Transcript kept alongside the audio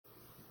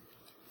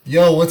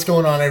Yo, what's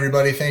going on,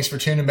 everybody? Thanks for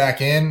tuning back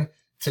in.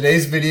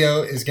 Today's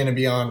video is going to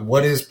be on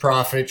what is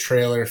Profit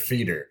Trailer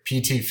Feeder,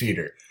 PT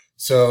Feeder.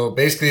 So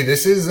basically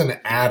this is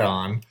an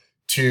add-on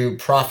to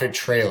Profit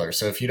Trailer.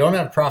 So if you don't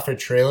have Profit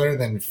Trailer,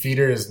 then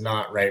Feeder is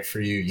not right for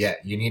you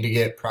yet. You need to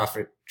get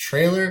Profit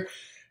Trailer,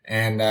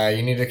 and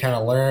you need to kind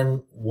of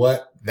learn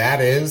what that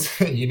is.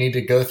 You need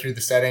to go through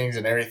the settings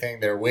and everything,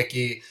 their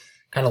wiki,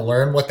 kind of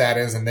learn what that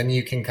is, and then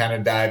you can kind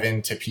of dive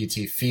into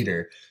PT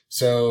Feeder.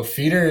 So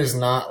Feeder is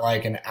not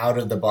like an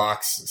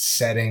out-of-the-box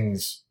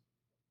settings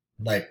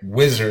like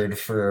wizard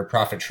for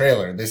Profit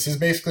Trailer. This is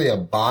basically a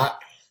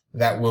bot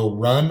that will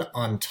run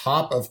on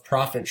top of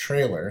Profit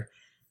Trailer,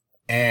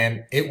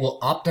 and it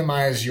will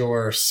optimize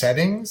your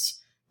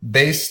settings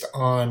based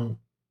on,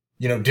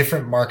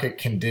 different market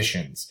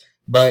conditions.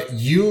 But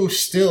you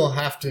still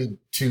have to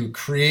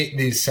create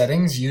these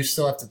settings. You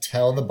still have to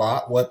tell the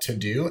bot what to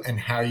do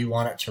and how you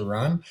want it to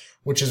run,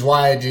 which is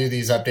why I do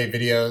these update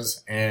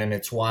videos. And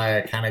it's why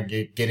I kind of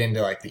get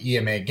into like the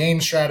EMA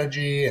gain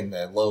strategy and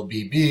the low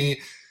BB,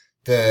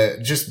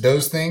 just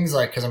those things,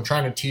 like, cause I'm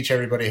trying to teach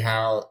everybody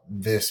how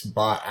this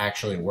bot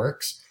actually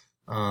works.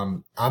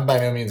 I'm by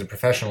no means a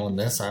professional in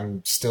this.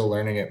 I'm still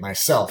learning it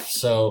myself.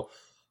 So,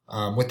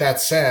 with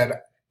that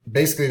said,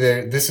 basically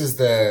this is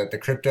the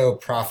crypto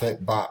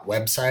profit bot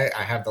website.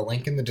 I have the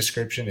link in the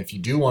description if you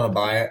do want to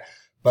buy it.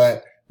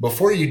 But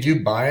before you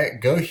do buy it,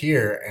 go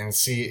here and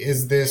see,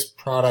 is this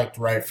product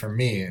right for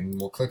me? And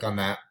we'll click on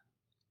that.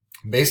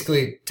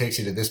 Basically it takes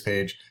you to this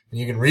page and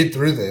you can read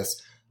through this.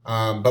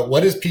 But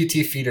what is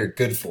PT Feeder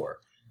good for?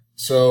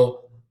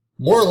 So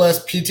more or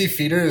less, PT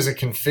Feeder is a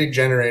config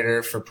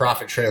generator for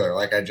Profit Trailer,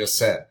 like I just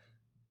said.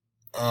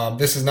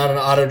 This is not an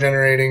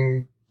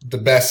auto-generating the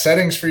best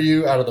settings for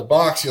you out of the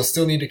box. You'll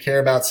still need to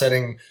care about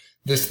setting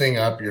this thing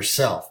up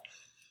yourself.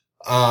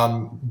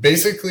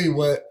 Basically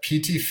what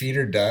PT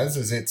Feeder does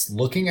is it's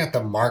looking at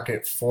the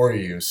market for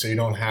you so you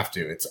don't have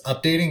to. It's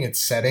updating its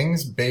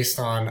settings based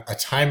on a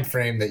time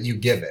frame that you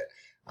give it.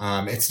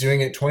 It's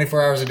doing it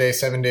 24 hours a day,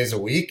 7 days a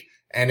week,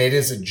 and it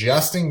is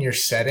adjusting your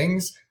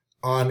settings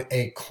on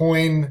a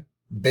coin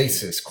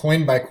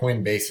by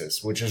coin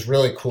basis, which is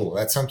really cool.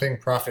 That's something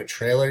Profit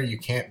Trailer you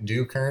can't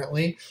do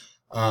currently.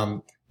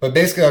 But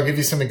basically, I'll give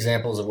you some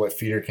examples of what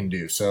Feeder can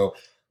do. So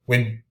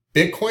when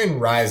Bitcoin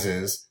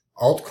rises,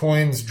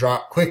 altcoins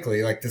drop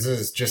quickly. Like this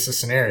is just a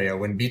scenario.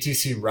 When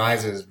BTC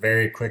rises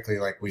very quickly,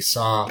 like we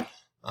saw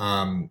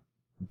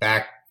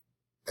back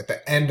at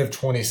the end of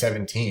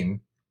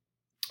 2017,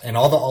 and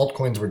all the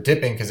altcoins were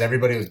dipping because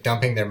everybody was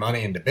dumping their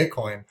money into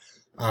Bitcoin,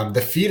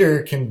 the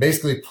Feeder can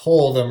basically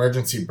pull the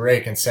emergency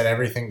brake and set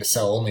everything to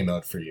sell only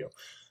mode for you.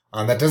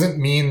 That doesn't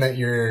mean that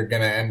you're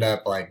going to end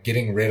up like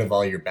getting rid of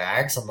all your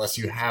bags unless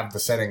you have the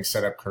settings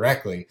set up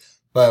correctly.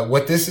 But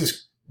what this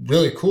is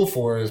really cool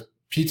for is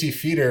PT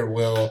Feeder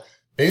will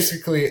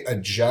basically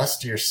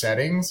adjust your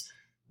settings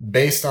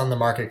based on the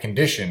market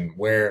condition.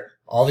 Where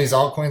all these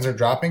altcoins are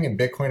dropping and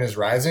Bitcoin is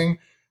rising,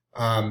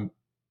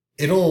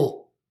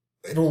 it'll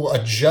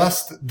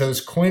adjust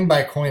those coin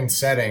by coin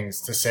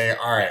settings to say,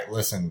 all right,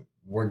 listen,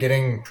 we're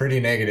getting pretty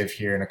negative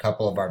here in a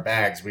couple of our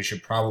bags. We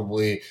should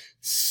probably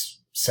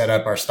set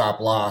up our stop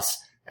loss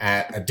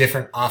at a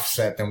different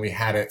offset than we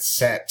had it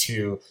set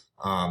to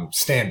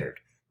standard,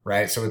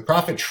 right? So with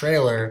Profit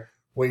Trailer,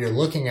 what you're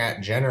looking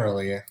at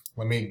generally,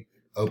 let me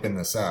open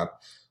this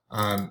up.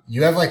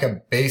 You have like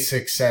a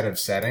basic set of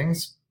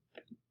settings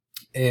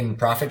in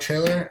Profit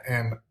Trailer,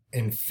 and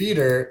in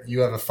Feeder,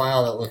 you have a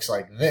file that looks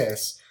like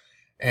this.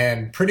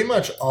 And pretty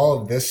much all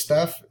of this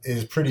stuff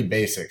is pretty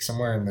basic,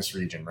 somewhere in this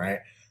region, right?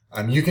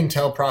 You can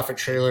tell Profit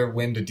Trailer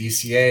when to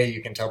DCA.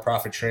 You can tell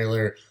Profit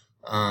Trailer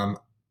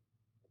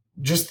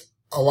just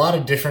a lot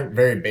of different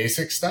very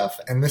basic stuff.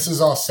 And this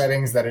is all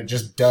settings that it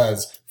just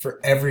does for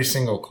every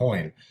single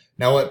coin.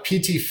 Now what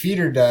PT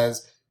Feeder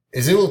does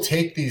is it will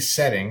take these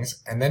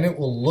settings and then it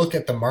will look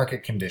at the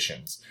market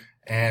conditions.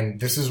 And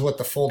this is what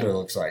the folder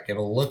looks like.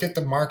 It'll look at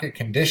the market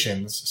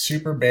conditions: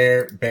 super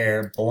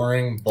bear,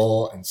 boring,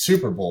 bull, and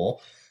super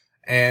bull.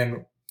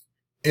 And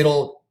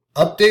it'll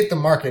update the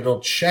market.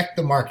 It'll check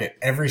the market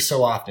every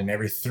so often,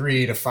 every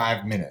 3 to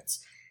 5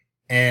 minutes.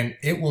 And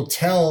it will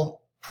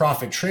tell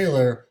Profit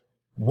Trailer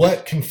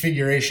what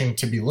configuration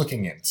to be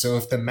looking in. So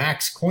if the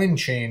max coin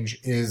change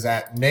is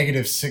at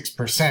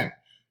 -6%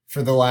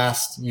 for the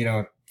last,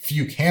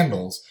 few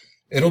candles,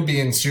 it'll be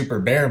in super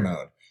bear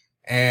mode.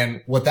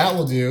 And what that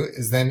will do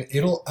is then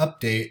it'll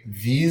update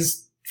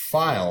these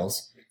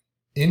files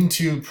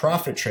into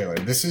Profit Trailer.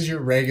 This is your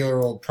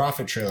regular old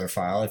Profit Trailer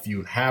file. If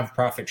you have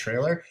Profit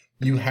Trailer,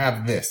 you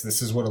have this.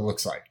 This is what it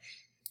looks like.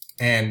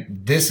 And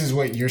this is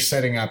what you're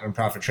setting up in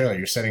Profit Trailer.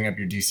 You're setting up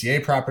your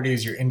DCA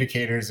properties, your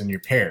indicators, and your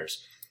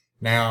pairs.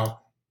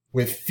 Now,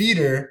 with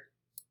Feeder,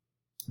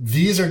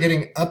 these are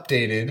getting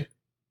updated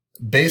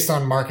based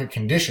on market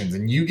conditions.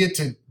 And you get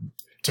to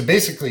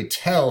basically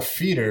tell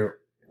Feeder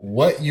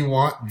what you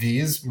want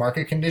these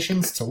market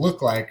conditions to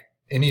look like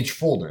in each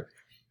folder.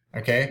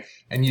 Okay?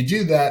 And you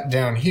do that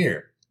down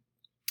here.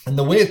 And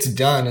the way it's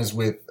done is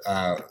with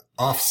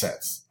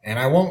offsets. And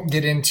I won't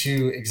get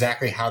into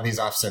exactly how these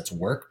offsets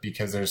work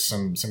because there's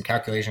some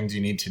calculations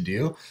you need to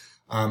do.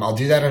 I'll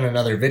do that in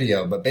another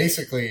video, but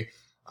basically,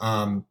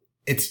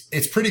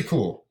 it's pretty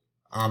cool.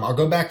 I'll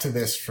go back to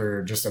this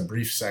for just a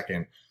brief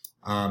second.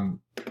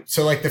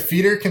 So like the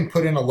feeder can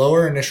put in a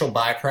lower initial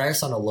buy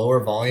price on a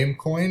lower volume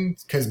coin,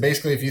 because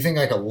basically if you think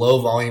like a low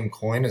volume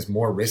coin is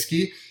more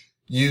risky,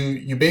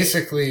 you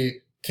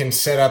basically can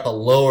set up a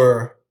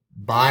lower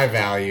buy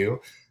value,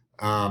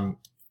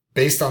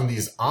 based on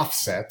these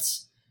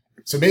offsets.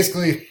 So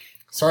basically,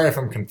 sorry if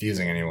I'm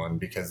confusing anyone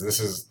because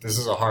this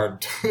is a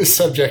hard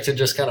subject to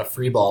just kind of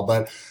freeball,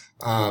 but,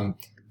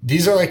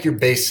 these are like your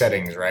base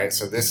settings, right?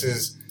 So this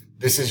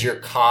is your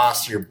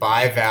cost, your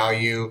buy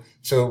value.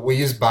 So we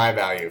use buy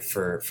value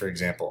for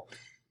example.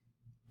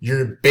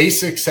 Your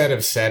basic set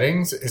of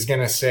settings is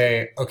going to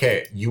say,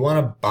 okay, you want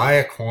to buy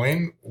a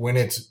coin when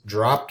it's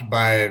dropped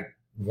by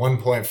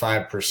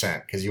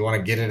 1.5% because you want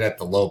to get it at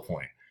the low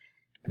point.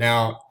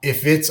 Now,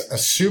 if it's a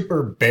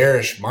super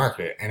bearish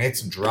market and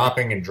it's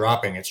dropping and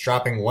dropping, it's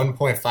dropping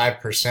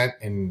 1.5%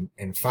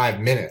 in 5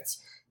 minutes,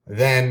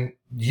 then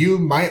you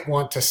might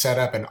want to set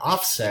up an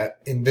offset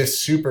in this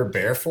super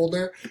bear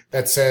folder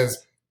that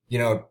says, you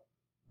know,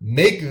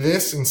 make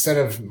this instead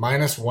of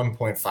minus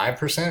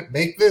 1.5%,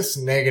 make this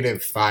negative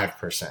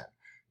 5%.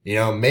 You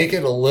know, make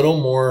it a little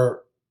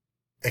more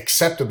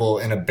acceptable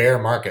in a bear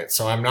market.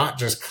 So I'm not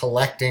just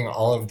collecting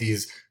all of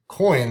these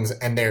coins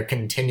and they're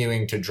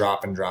continuing to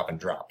drop and drop and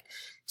drop.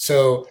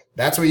 So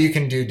that's what you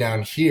can do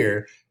down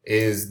here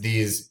is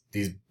these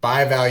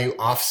buy value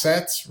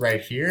offsets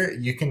right here.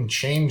 You can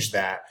change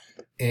that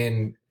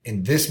in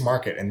this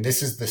market, and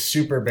this is the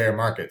super bear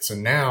market. So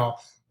now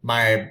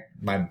my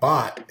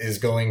bot is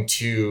going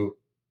to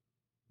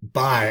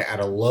buy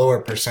at a lower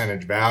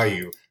percentage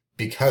value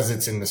because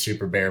it's in the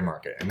super bear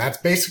market. And that's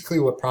basically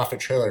what Profit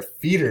Trailer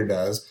Feeder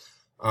does.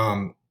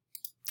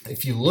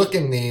 If you look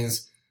in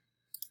these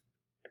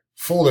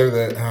folder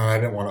that, I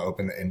didn't want to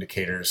open the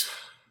indicators.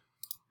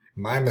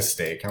 My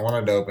mistake. I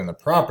wanted to open the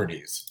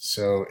properties.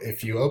 So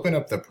if you open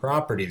up the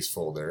properties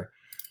folder,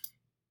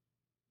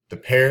 the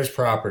pairs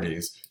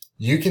properties,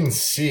 you can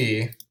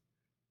see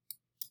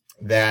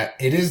that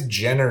it is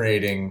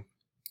generating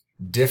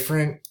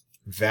different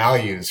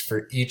values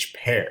for each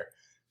pair.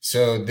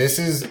 So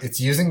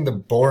it's using the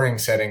boring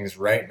settings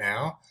right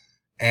now,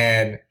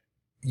 and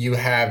you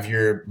have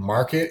your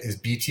market is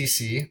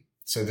BTC.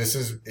 So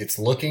it's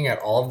looking at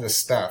all of this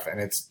stuff and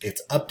it's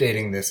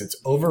updating this. It's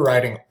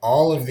overriding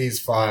all of these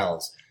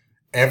files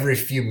every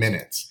few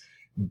minutes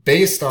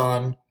based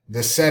on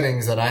the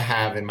settings that I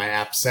have in my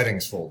app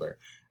settings folder.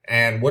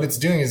 And what it's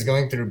doing is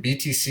going through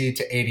BTC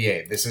to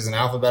ADA. This is an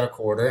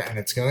alphabetical order, and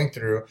it's going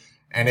through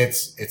and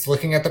it's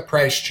looking at the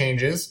price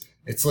changes.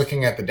 It's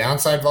looking at the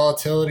downside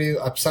volatility,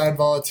 upside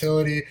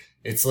volatility.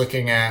 It's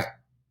looking at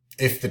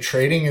if the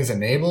trading is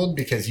enabled,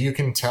 because you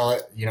can tell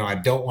it, you know, I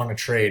don't want to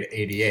trade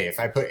ADA. If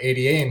I put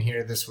ADA in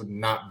here, this would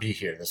not be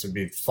here. This would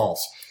be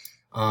false.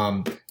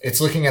 It's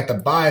looking at the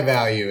buy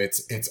value.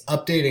 It's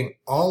updating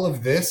all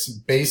of this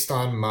based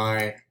on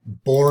my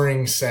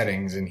boring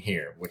settings in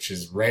here, which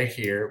is right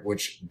here,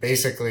 which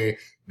basically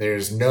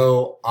there's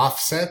no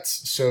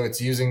offsets. So it's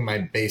using my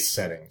base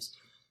settings.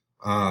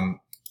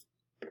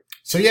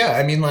 So yeah,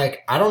 I mean,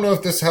 like, I don't know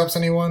if this helps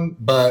anyone,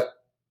 but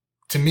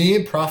to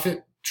me,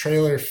 Profit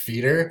Trailer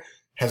Feeder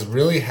has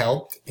really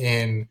helped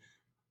in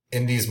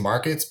these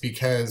markets,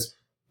 because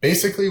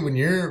basically when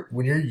you're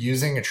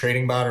using a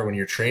trading bot or when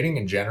you're trading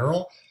in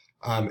general,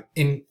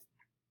 in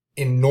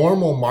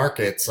normal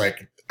markets,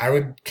 like I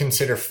would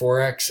consider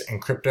Forex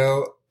and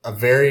crypto a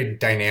very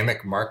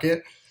dynamic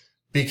market,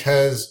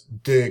 because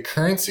the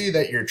currency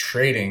that you're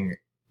trading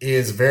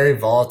is very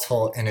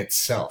volatile in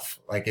itself.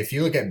 Like if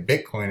you look at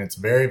Bitcoin, it's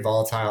very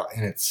volatile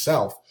in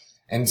itself.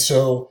 And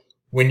so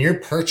when you're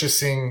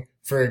purchasing,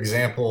 for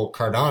example,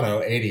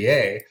 Cardano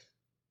ADA,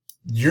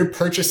 you're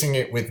purchasing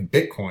it with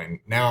Bitcoin.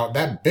 Now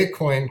that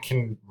Bitcoin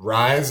can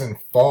rise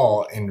and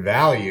fall in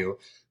value,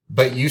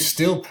 but you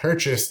still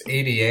purchased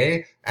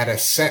ADA at a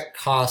set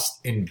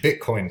cost in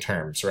Bitcoin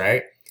terms,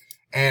 right?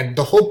 And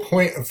the whole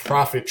point of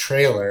Profit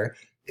Trailer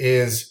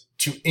is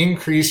to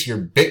increase your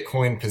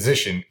Bitcoin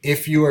position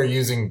if you are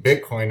using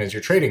Bitcoin as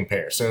your trading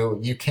pair. So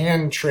you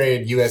can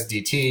trade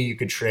USDT, you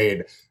could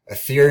trade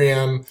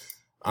Ethereum,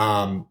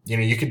 you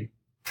know, you could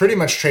pretty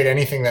much trade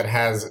anything that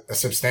has a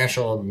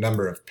substantial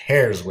number of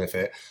pairs with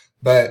it.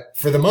 But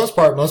for the most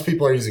part, most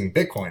people are using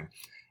Bitcoin.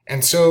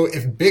 And so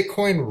if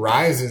Bitcoin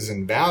rises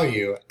in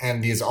value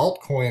and these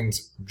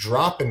altcoins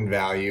drop in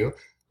value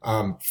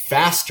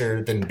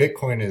faster than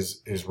Bitcoin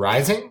is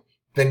rising,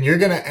 then you're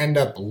going to end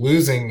up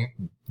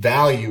losing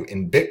value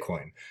in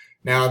Bitcoin.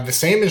 Now, the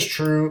same is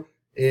true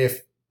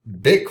if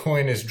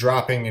Bitcoin is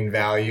dropping in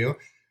value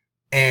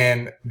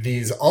and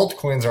these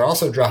altcoins are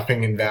also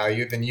dropping in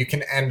value, then you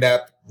can end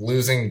up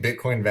losing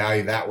Bitcoin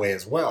value that way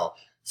as well.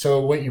 So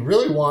what you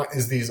really want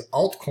is these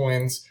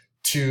altcoins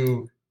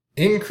to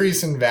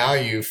increase in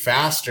value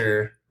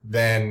faster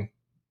than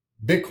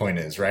Bitcoin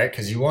is, right?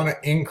 Because you want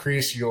to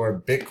increase your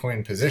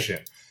Bitcoin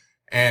position.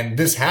 And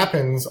this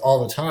happens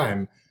all the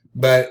time.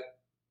 but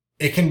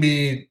it can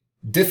be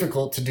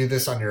difficult to do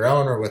this on your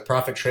own or with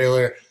Profit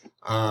Trailer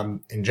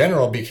in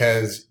general,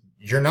 because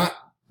you're not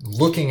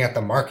looking at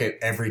the market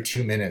every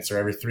 2 minutes or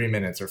every 3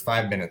 minutes or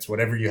 5 minutes,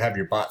 whatever you have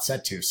your bot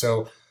set to.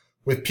 So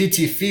with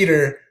PT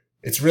Feeder,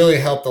 it's really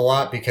helped a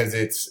lot because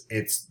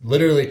it's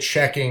literally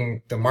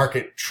checking the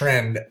market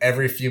trend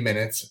every few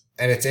minutes,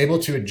 and it's able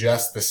to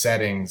adjust the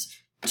settings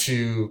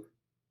to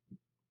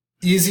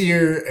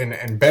easier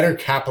and better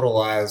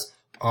capitalize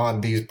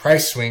on these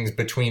price swings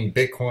between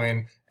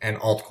Bitcoin and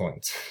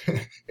altcoins,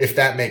 if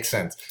that makes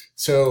sense.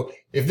 So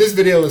if this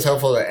video was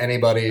helpful to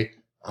anybody,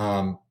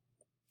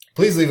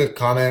 please leave a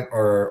comment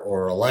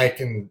or a like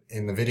in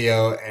the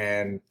video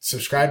and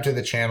subscribe to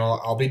the channel.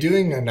 I'll be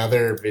doing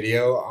another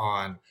video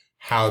on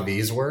how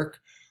these work.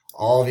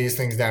 All these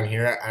things down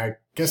here, I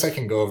guess I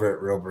can go over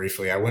it real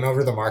briefly. I went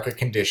over the market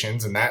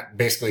conditions, and that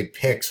basically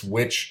picks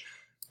which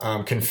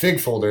config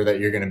folder that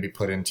you're going to be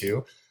put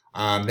into.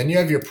 Then you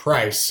have your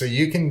price. So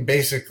you can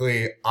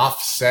basically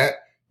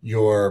offset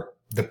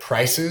the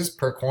prices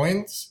per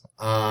coins.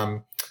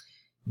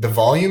 The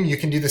volume, you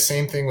can do the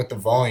same thing with the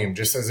volume,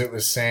 just as it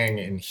was saying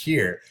in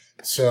here.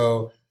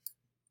 So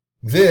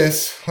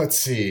this, let's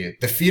see,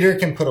 the feeder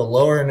can put a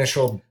lower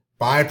initial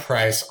buy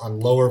price on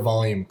lower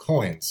volume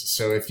coins.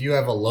 So if you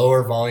have a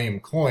lower volume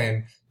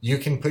coin, you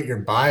can put your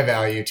buy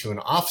value to an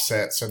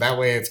offset. So that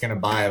way it's going to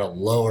buy at a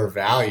lower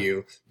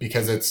value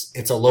because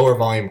it's a lower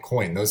volume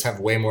coin. Those have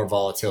way more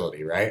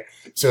volatility, right?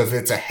 So if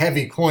it's a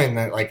heavy coin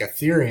that like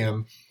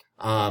Ethereum,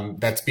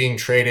 that's being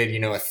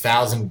traded,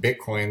 1,000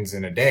 Bitcoins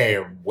in a day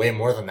or way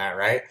more than that,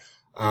 right?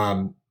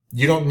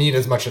 You don't need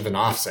as much of an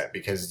offset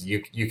because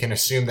you can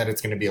assume that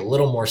it's going to be a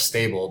little more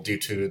stable due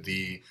to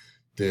the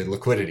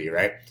liquidity,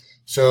 right?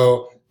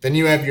 So then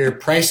you have your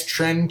price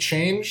trend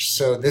change.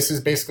 So this is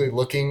basically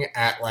looking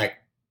at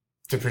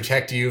to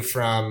protect you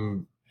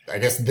from, I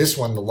guess this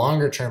one, the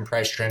longer term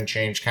price trend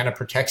change kind of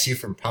protects you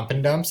from pump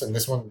and dumps. And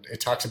this one,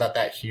 it talks about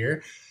that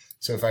here.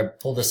 So if I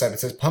pull this up, it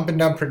says pump and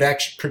dump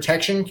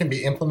protection can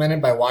be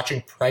implemented by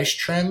watching price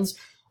trends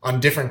on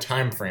different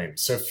time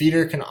frames. So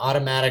Feeder can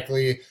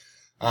automatically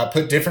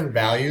put different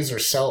values or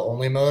sell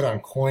only mode on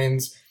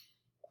coins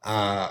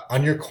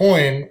on your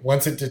coin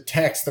once it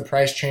detects the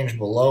price change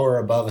below or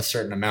above a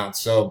certain amount.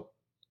 So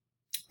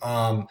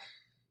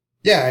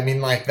yeah, I mean,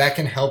 that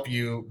can help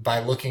you by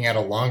looking at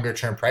a longer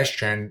term price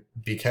trend,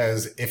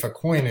 because if a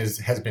coin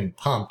has been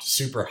pumped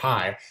super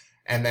high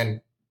and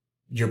then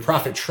your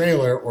Profit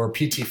Trailer or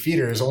PT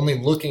Feeder is only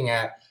looking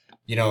at,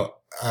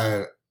 20,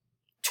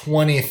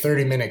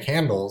 30-minute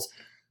candles,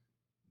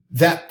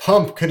 that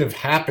pump could have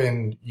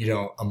happened,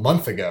 a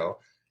month ago.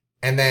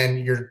 And then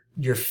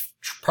your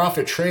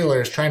Profit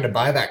Trailer is trying to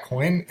buy that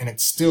coin and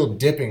it's still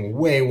dipping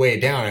way, way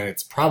down, and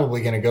it's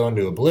probably going to go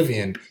into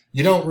oblivion.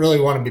 You don't really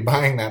want to be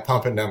buying that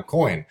pump and dump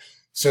coin.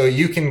 So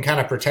you can kind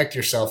of protect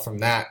yourself from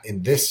that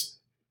in this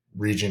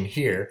region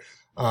here.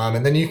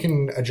 And then you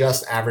can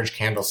adjust average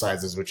candle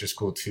sizes, which is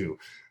cool too.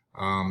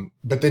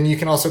 But then you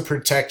can also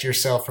protect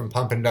yourself from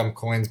pump and dump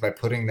coins by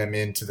putting them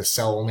into the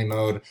sell only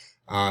mode.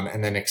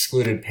 And then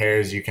excluded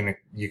pairs, you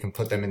can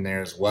put them in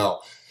there as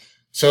well.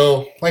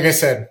 So like I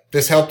said,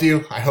 this helped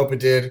you. I hope it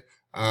did.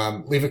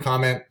 Leave a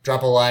comment,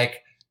 drop a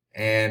like,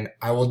 and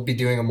I will be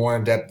doing a more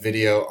in-depth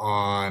video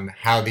on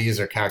how these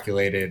are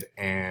calculated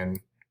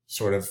and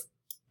sort of,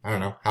 I don't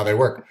know, how they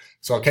work.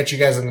 So I'll catch you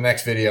guys in the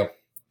next video.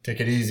 Take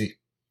it easy.